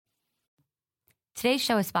Today's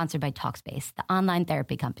show is sponsored by Talkspace, the online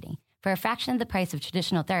therapy company. For a fraction of the price of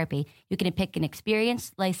traditional therapy, you can pick an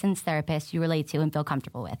experienced, licensed therapist you relate to and feel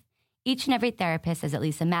comfortable with. Each and every therapist has at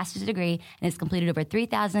least a master's degree and has completed over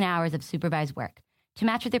 3,000 hours of supervised work. To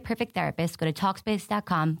match with your perfect therapist, go to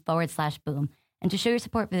Talkspace.com/boom. And to show your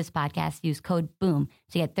support for this podcast, use code BOOM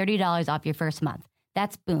to get $30 off your first month.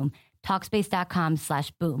 That's BOOM.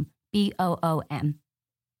 Talkspace.com/boom. BOOM.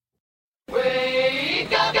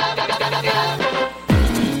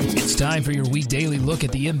 It's time for your week daily look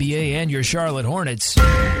at the NBA and your Charlotte Hornets.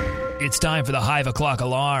 It's time for the Hive O'Clock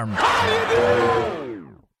Alarm. Oh,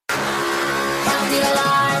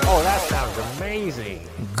 that sounds amazing.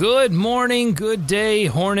 Good morning, good day,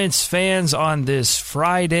 Hornets fans on this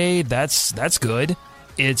Friday. That's good.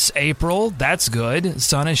 It's April. That's good.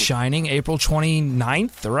 Sun is shining. April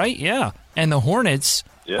 29th, right? Yeah. And the Hornets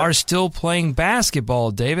are still playing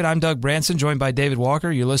basketball. David, I'm Doug Branson, joined by David Walker.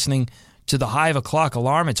 You're listening to the Hive O'Clock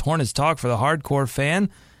Alarm. It's Hornets Talk for the hardcore fan.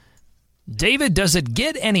 David, does it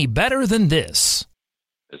get any better than this?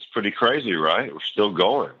 It's pretty crazy, right? We're still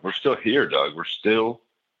going. We're still here, Doug. We're still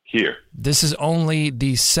here. This is only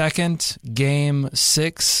the second Game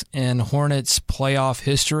 6 in Hornets playoff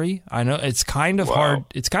history. I know it's kind of hard.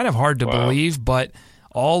 It's kind of hard to believe, but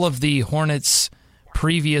all of the Hornets'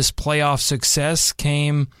 previous playoff success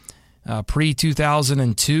came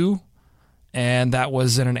pre-2002, and that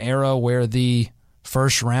was in an era where the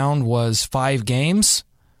first round was 5 games.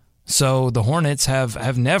 So the Hornets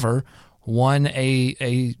have never won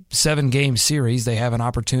a 7-game series. They have an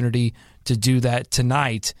opportunity to do that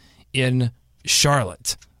tonight in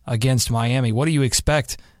Charlotte against Miami. What do you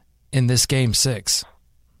expect in this Game 6?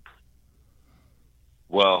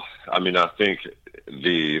 Well, I mean, I think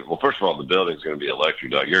first of all, the building's going to be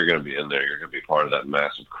electric, Doug. You're going to be in there. You're going to be part of that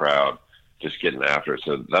massive crowd just getting after it.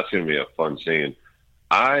 So that's going to be a fun scene.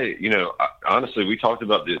 Honestly, we talked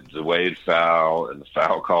about the Wade foul and the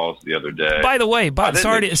foul calls the other day. By the way,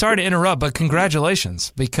 sorry to interrupt, but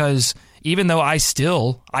congratulations, because even though I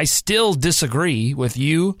still disagree with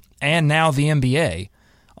you and now the NBA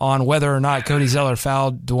on whether or not Cody Zeller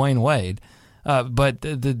fouled Dwayne Wade, but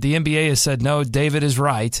the NBA has said, no, David is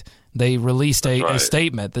right. They released a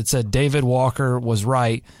statement that said David Walker was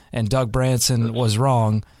right and Doug Branson was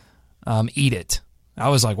wrong. Eat it. I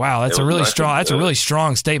was like, wow, that's a really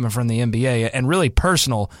strong statement from the NBA and really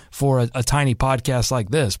personal for a tiny podcast like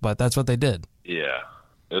this, but that's what they did. Yeah.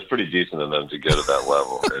 It was pretty decent of them to go to that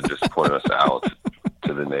level and just point us out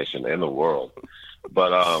to the nation and the world.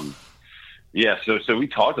 But so we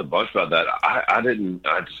talked a bunch about that. I did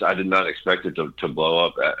not expect it to blow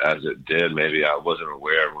up as it did. Maybe I wasn't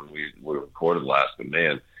aware when we recorded last, but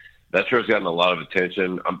man, that sure has gotten a lot of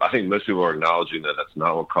attention. I think most people are acknowledging that that's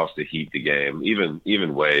not what cost the Heat the game.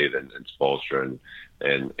 Even Wade and Spoelstra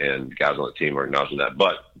and guys on the team are acknowledging that.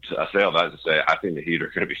 But I say all that to say I think the Heat are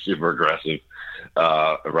going to be super aggressive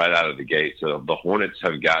right out of the gate. So the Hornets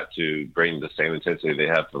have got to bring the same intensity they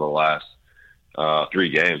have for the last 3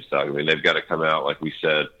 games, Doug. I mean, they've got to come out, like we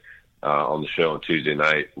said on the show on Tuesday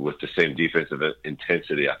night, with the same defensive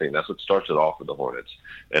intensity. I think that's what starts it off for the Hornets.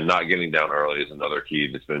 And not getting down early is another key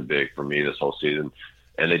that's been big for me this whole season.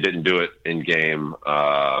 And they didn't do it in game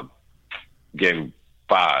 5,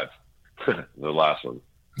 the last one.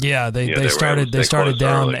 Yeah, they started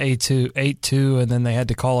down 8-2, and then they had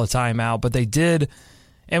to call a timeout. But they did,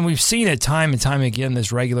 and we've seen it time and time again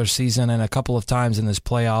this regular season, and a couple of times in this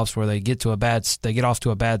playoffs where they get off to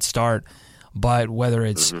a bad start. But whether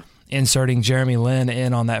it's inserting Jeremy Lin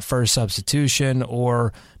in on that first substitution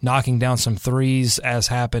or knocking down some threes, as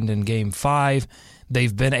happened in Game 5,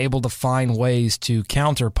 they've been able to find ways to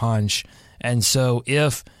counterpunch. And so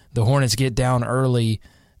if the Hornets get down early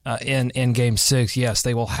in Game 6, yes,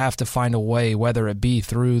 they will have to find a way, whether it be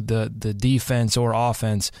through the defense or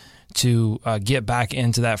offense, to get back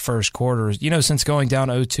into that first quarter. You know, since going down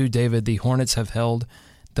 0-2, David, the Hornets have held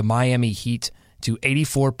the Miami Heat to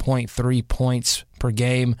 84.3 points per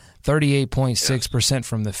game, 38.6%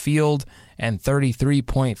 from the field, and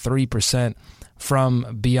 33.3%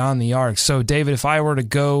 from beyond the arc. So, David, if I were to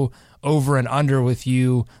go over and under with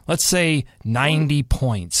you, let's say 90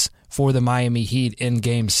 points for the Miami Heat in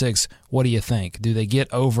Game 6, what do you think? Do they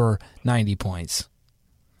get over 90 points?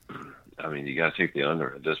 I mean, you got to take the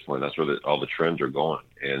under at this point. That's where all the trends are going,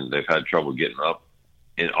 and they've had trouble getting up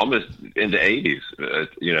in almost into 80s,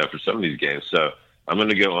 for some of these games. So I'm going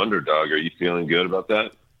to go underdog. Are you feeling good about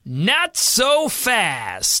that? Not so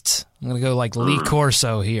fast. I'm going to go like Lee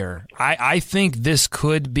Corso here. I think this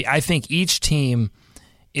could be – I think each team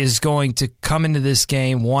is going to come into this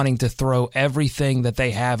game wanting to throw everything that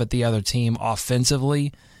they have at the other team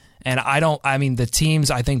offensively And the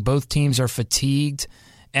teams, I think both teams are fatigued.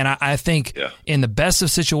 And I think in the best of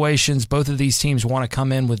situations, both of these teams want to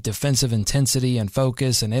come in with defensive intensity and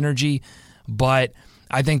focus and energy. But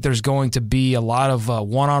I think there's going to be a lot of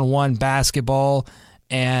one-on-one basketball.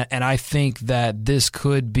 And I think that this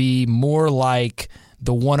could be more like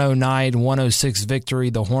the 109-106 victory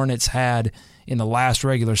the Hornets had in the last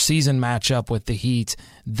regular season matchup with the Heat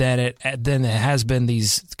than it has been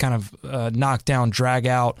these kind of knockdown,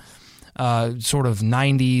 drag-out sort of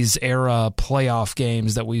 90s era playoff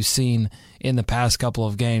games that we've seen in the past couple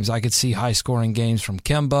of games. I could see high-scoring games from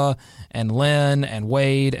Kemba and Lin and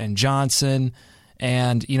Wade and Johnson.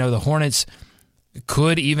 And, the Hornets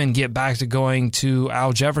could even get back to going to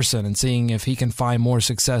Al Jefferson and seeing if he can find more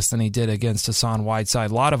success than he did against Hassan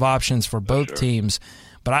Whiteside. A lot of options for both teams.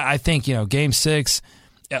 But I think, Game 6,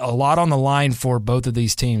 a lot on the line for both of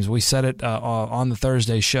these teams. We said it on the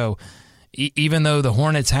Thursday show. Even though the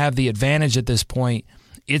Hornets have the advantage at this point,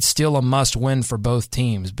 it's still a must-win for both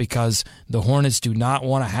teams because the Hornets do not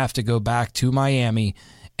want to have to go back to Miami.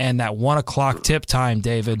 And that 1 o'clock tip time,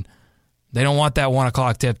 David, they don't want that 1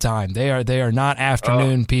 o'clock tip time. They are not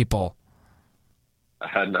afternoon people. I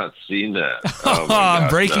had not seen that.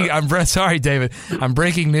 Sorry, David. I'm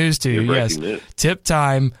breaking news to you. Yes, tip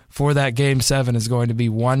time for that Game 7 is going to be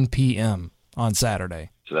 1 p.m. on Saturday.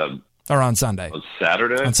 Or on Sunday. On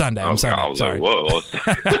Saturday? On Sunday. I'm sorry. I was sorry. Like,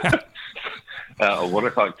 whoa. A 1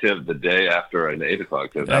 o'clock tip the day after an 8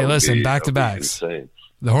 o'clock tip. Hey, listen, back-to-backs.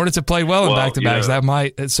 The Hornets have played well in back-to-backs. That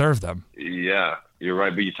might serve them. Yeah. You're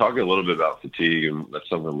right, but you talked a little bit about fatigue, and that's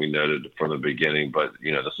something we noted from the beginning. But,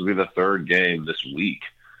 this will be the third game this week,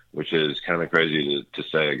 which is kind of crazy to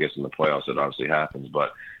say, I guess, in the playoffs. It obviously happens.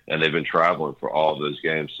 And they've been traveling for all of those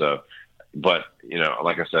games. So, but,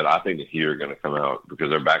 like I said, I think the Heat are going to come out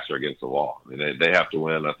because their backs are against the wall. I mean, they have to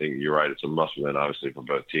win. I think you're right. It's a must-win, obviously, for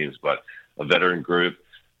both teams. But a veteran group,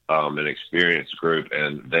 an experienced group,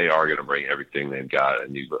 and they are going to bring everything they've got.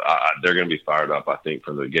 And they're going to be fired up, I think,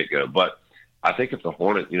 from the get-go. But I think if the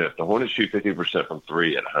Hornets shoot 50% from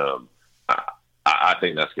three at home, I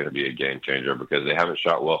think that's going to be a game changer because they haven't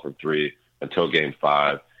shot well from three until Game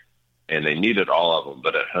 5, and they needed all of them.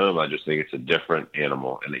 But at home, I just think it's a different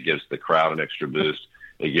animal, and it gives the crowd an extra boost.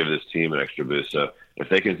 It gives this team an extra boost. So if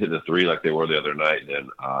they can hit the three like they were the other night, then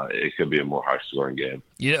it could be a more high-scoring game.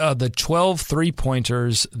 Yeah, the 12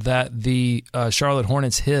 three-pointers that the Charlotte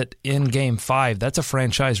Hornets hit in Game 5, that's a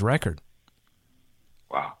franchise record.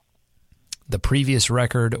 Wow. The previous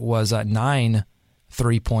record was 9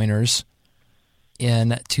 three-pointers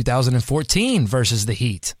in 2014 versus the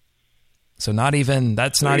Heat. So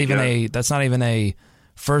that's not even a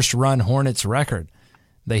first-run Hornets record.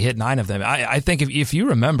 They hit 9 of them. I think if you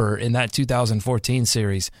remember in that 2014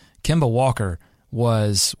 series, Kemba Walker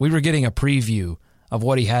we were getting a preview of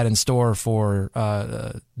what he had in store for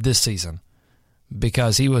this season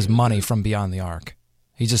because he was money from beyond the arc.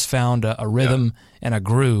 He just found a rhythm and a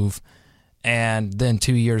groove. And then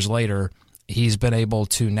 2 years later, he's been able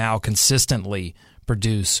to now consistently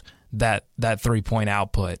produce that three-point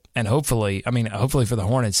output. And hopefully for the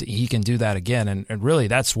Hornets, he can do that again. And really,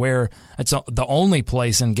 that's the only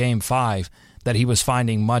place in Game 5 that he was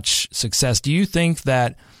finding much success. Do you think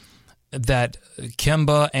that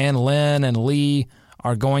Kemba and Lin and Lee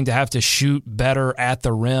are going to have to shoot better at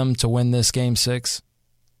the rim to win this Game 6?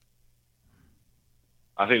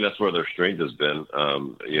 I think that's where their strength has been,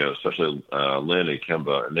 especially Lin and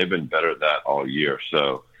Kemba, and they've been better at that all year.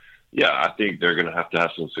 So, yeah, I think they're going to have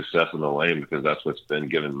some success in the lane because that's what's been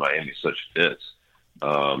giving Miami such fits.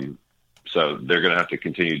 So they're going to have to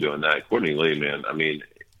continue doing that. Courtney Lee, man, I mean,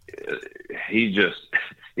 he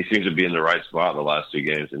seems to be in the right spot the last 2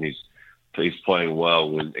 games, and he's playing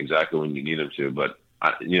well exactly when you need him to. But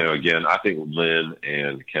again, I think Lin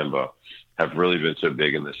and Kemba have really been so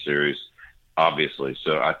big in this series. Obviously,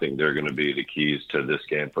 so I think they're going to be the keys to this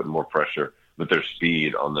game, putting more pressure with their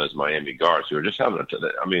speed on those Miami guards who are just having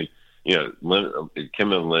Kim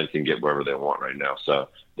and Lin can get wherever they want right now, so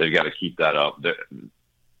they've got to keep that up. Do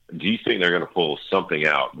you think they're going to pull something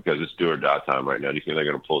out because it's do or die time right now? Do you think they're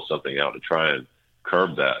going to pull something out to try and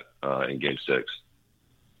curb that in Game 6?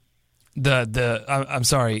 I'm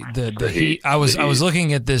sorry. The Heat. I was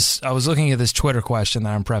looking at this Twitter question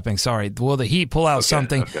that I'm prepping. Sorry. Will the Heat pull out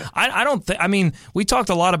something? Okay. I don't think. I mean, we talked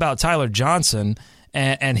a lot about Tyler Johnson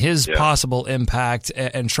and his possible impact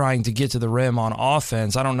and trying to get to the rim on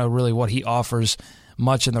offense. I don't know really what he offers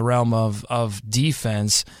much in the realm of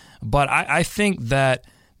defense, but I think that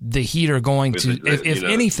the Heat are going to, if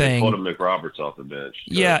anything, they pulled McRoberts off the bench.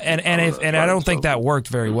 Yeah, and I don't think that worked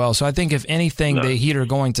very well. So I think if anything, the Heat are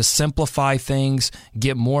going to simplify things,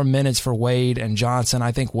 get more minutes for Wade and Johnson.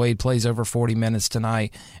 I think Wade plays over 40 minutes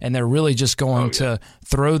tonight, and they're really just going to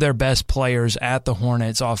throw their best players at the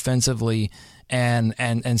Hornets offensively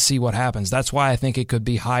and see what happens. That's why I think it could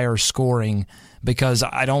be higher scoring, because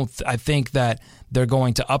I think that they're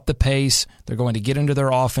going to up the pace, they're going to get into their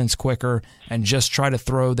offense quicker, and just try to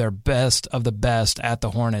throw their best of the best at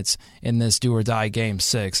the Hornets in this do-or-die Game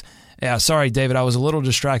 6. Yeah, sorry, David, I was a little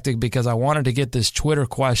distracted because I wanted to get this Twitter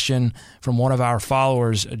question from one of our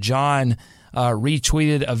followers. John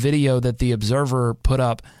retweeted a video that the Observer put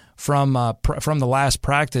up from the last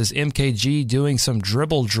practice, MKG doing some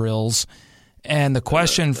dribble drills. And the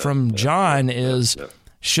question from John is,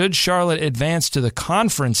 should Charlotte advance to the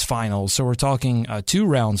conference finals? So we're talking 2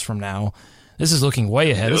 rounds from now. This is looking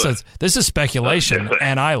way ahead. This is speculation,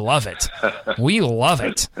 and I love it. We love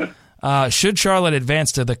it. Should Charlotte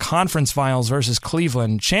advance to the conference finals versus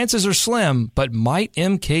Cleveland? Chances are slim, but might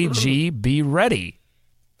MKG be ready?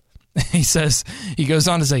 He goes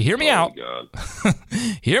on to say, hear me out.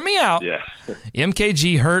 Hear me out. Yeah.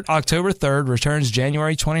 MKG hurt October 3rd, returns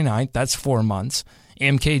January 29th. That's 4 months.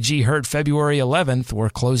 MKG hurt February 11th. We're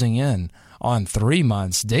closing in on 3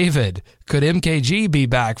 months. David, could MKG be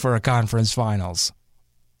back for a conference finals?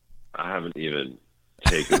 I haven't even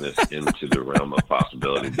taken this into the realm of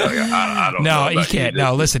possibility. I don't know. No, he can't.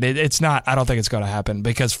 No, listen, it's not. I don't think it's going to happen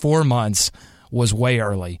because 4 months was way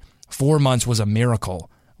early. 4 months was a miracle.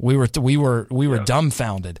 We were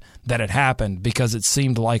dumbfounded that it happened because it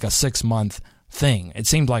seemed like a 6 month thing. It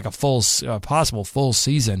seemed like a possible full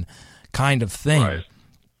season kind of thing. Right.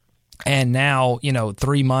 And now,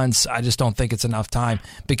 3 months, I just don't think it's enough time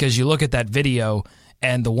because you look at that video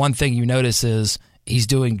and the one thing you notice is he's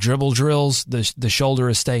doing dribble drills. The shoulder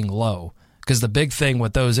is staying low because the big thing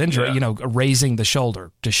with those injuries, raising the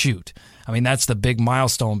shoulder to shoot. I mean, that's the big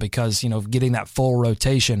milestone because, getting that full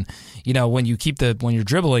rotation, when you're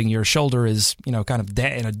dribbling, your shoulder is, kind of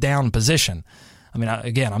in a down position. I mean,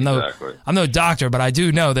 again, I'm no doctor, but I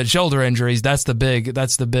do know that shoulder injuries, that's the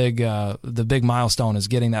big milestone is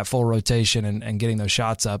getting that full rotation and getting those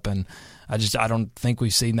shots up. And I don't think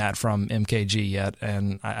we've seen that from MKG yet.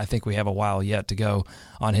 And I think we have a while yet to go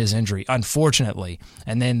on his injury, unfortunately.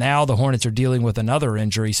 And then now the Hornets are dealing with another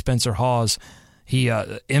injury. Spencer Hawes, he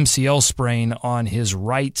MCL sprain on his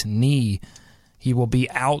right knee. He will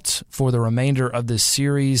be out for the remainder of this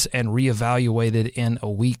series and reevaluated in a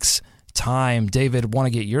week's time. David, want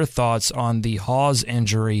to get your thoughts on the Hawes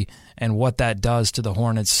injury and what that does to the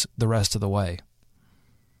Hornets the rest of the way.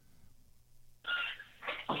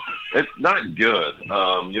 It's not good. You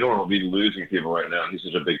don't want to be losing people right now. He's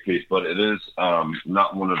such a big piece, but it is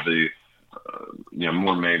not one of the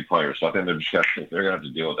more main players. So I think they're going to have to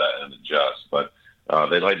deal with that and adjust. But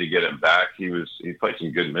they'd like to get him back. He played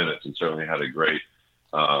some good minutes and certainly had a great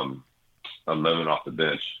moment off the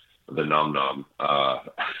bench. The Nom Nom,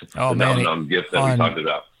 Nom Nom gift that we talked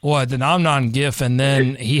about. Well, the Nom Nom gift, and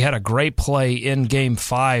then he had a great play in Game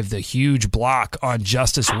 5, the huge block on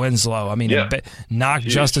Justice Winslow. I mean, knocked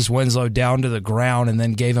Justice Winslow down to the ground and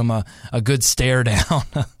then gave him a good stare down.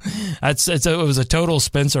 It was a total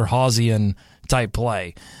Spencer Hawesian type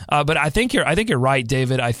play. But I think you're right,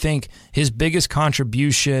 David. I think his biggest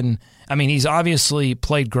contribution, I mean, he's obviously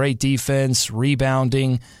played great defense,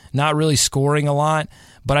 rebounding, not really scoring a lot.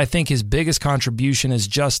 But I think his biggest contribution is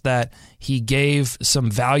just that he gave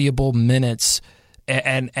some valuable minutes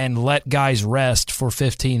and let guys rest for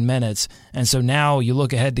 15 minutes. And so now you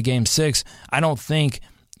look ahead to Game 6, I don't think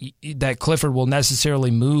that Clifford will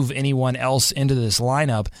necessarily move anyone else into this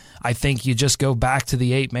lineup. I think you just go back to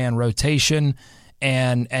the 8-man rotation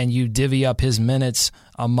and you divvy up his minutes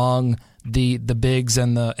among the bigs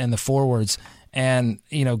and the forwards. And,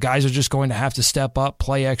 guys are just going to have to step up,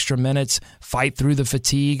 play extra minutes, fight through the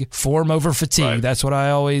fatigue, form over fatigue. Right. That's what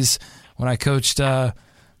I always, when I coached the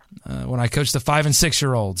 5 and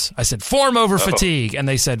 6-year-olds, I said, form over fatigue. And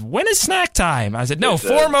they said, when is snack time? I said, no,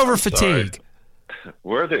 form over fatigue. Sorry.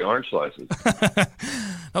 Where are the orange slices?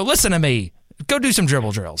 No, listen to me. Go do some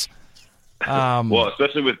dribble drills. Well,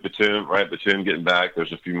 especially with Batum, right? Batum getting back,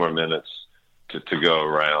 there's a few more minutes to go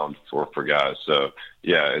around for guys. So,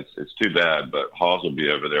 yeah, it's too bad, but Hawes will be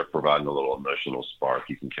over there providing a little emotional spark.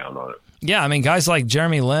 You can count on it. Yeah, I mean, guys like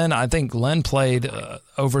Jeremy Lin, I think Lin played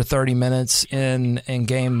over 30 minutes in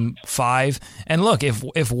Game 5. And look,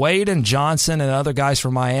 if Wade and Johnson and other guys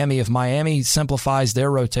from Miami, if Miami simplifies their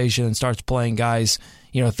rotation and starts playing guys,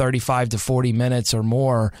 35 to 40 minutes or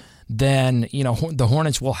more, then, the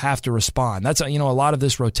Hornets will have to respond. That's, a lot of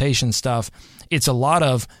this rotation stuff. It's a lot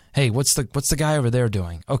of, hey, what's the guy over there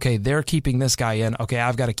doing? Okay, they're keeping this guy in. Okay,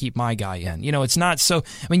 I've got to keep my guy in. It's not so,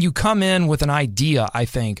 you come in with an idea, I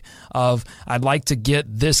think, of I'd like to get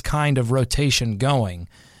this kind of rotation going.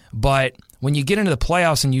 But when you get into the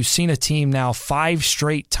playoffs and you've seen a team now 5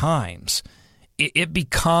 straight times, it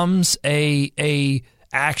becomes a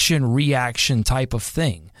action-reaction type of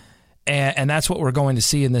thing. And that's what we're going to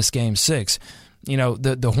see in this Game 6.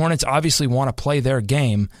 The Hornets obviously want to play their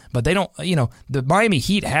game, but they don't, the Miami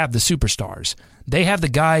Heat have the superstars. They have the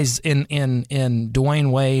guys in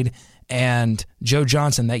Dwayne Wade and Joe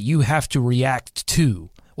Johnson that you have to react to.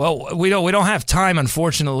 Well, we don't have time,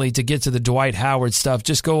 unfortunately, to get to the Dwight Howard stuff.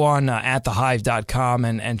 Just go on atthehive.com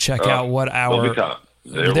and check out what our...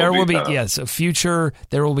 There will be time. Yes, a future.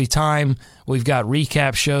 There will be time. We've got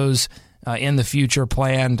recap shows in the future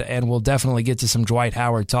planned, and we'll definitely get to some Dwight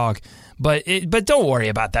Howard talk. But don't worry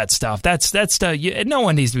about that stuff. That's stuff. No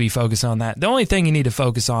one needs to be focused on that. The only thing you need to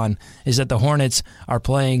focus on is that the Hornets are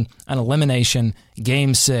playing an elimination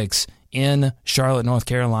Game 6 in Charlotte, North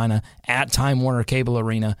Carolina, at Time Warner Cable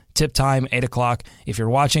Arena. Tip time 8:00. If you're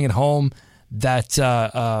watching at home, that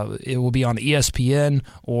it will be on ESPN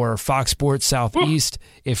or Fox Sports Southeast.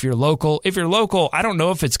 If you're local, I don't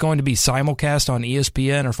know if it's going to be simulcast on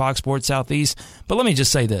ESPN or Fox Sports Southeast, but let me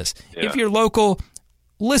just say this. Yeah. If you're local,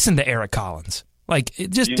 listen to Eric Collins.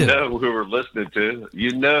 Just you know who we're listening to.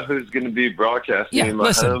 You know who's going to be broadcasting in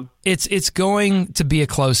my home. It's going to be a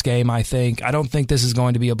close game, I think. I don't think this is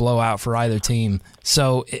going to be a blowout for either team.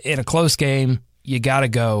 So in a close game, you got to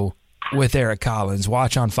go with Eric Collins.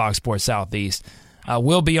 Watch on Fox Sports Southeast.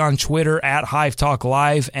 We'll be on Twitter at Hive Talk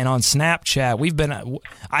Live and on Snapchat.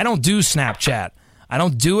 I don't do Snapchat. I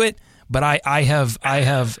don't do it, but I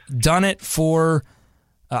have done it for.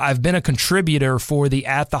 I've been a contributor for the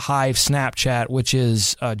At the Hive Snapchat, which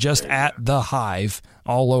is just at the Hive,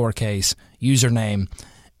 all lowercase username.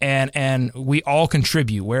 And we all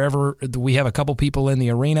contribute. Wherever we have a couple people in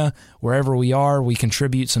the arena, wherever we are, we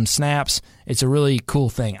contribute some snaps. It's a really cool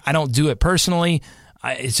thing. I don't do it personally.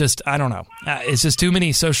 It's just, I don't know. It's just too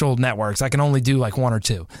many social networks. I can only do like 1 or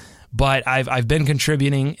 2. But I've been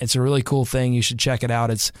contributing. It's a really cool thing. You should check it out.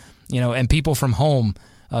 It's, and people from home,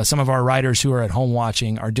 some of our writers who are at home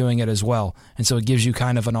watching are doing it as well. And so it gives you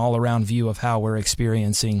kind of an all-around view of how we're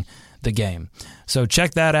experiencing the game. So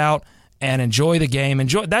check that out. And enjoy the game.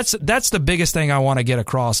 That's the biggest thing I want to get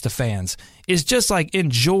across to fans is just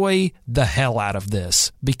enjoy the hell out of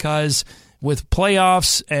this, because with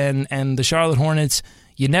playoffs and the Charlotte Hornets,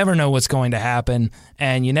 you never know what's going to happen,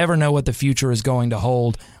 and you never know what the future is going to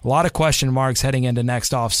hold. A lot of question marks heading into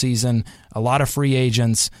next offseason, a lot of free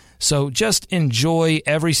agents. So just enjoy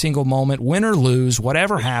every single moment, win or lose,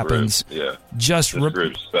 whatever happens. Yeah. This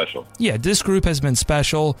group's special. Yeah, this group has been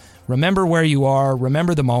special. Remember where you are.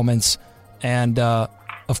 Remember the moments. And,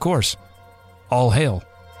 of course, all hail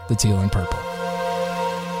the teal and purple.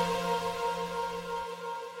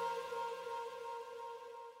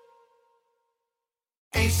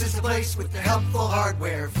 Ace is the place with the helpful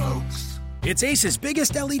hardware, folks. It's Ace's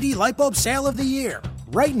biggest LED light bulb sale of the year.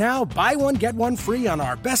 Right now, buy one, get one free on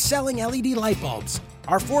our best-selling LED light bulbs.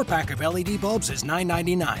 Our 4-pack of LED bulbs is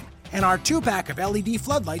 $9.99, and our 2-pack of LED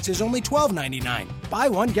floodlights is only $12.99. Buy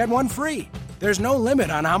one, get one free. There's no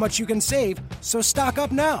limit on how much you can save, so stock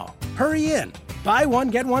up now. Hurry in. Buy one,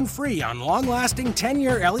 get one free on long-lasting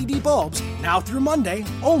 10-year LED bulbs now through Monday,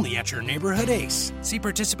 only at your neighborhood Ace. See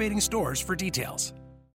participating stores for details.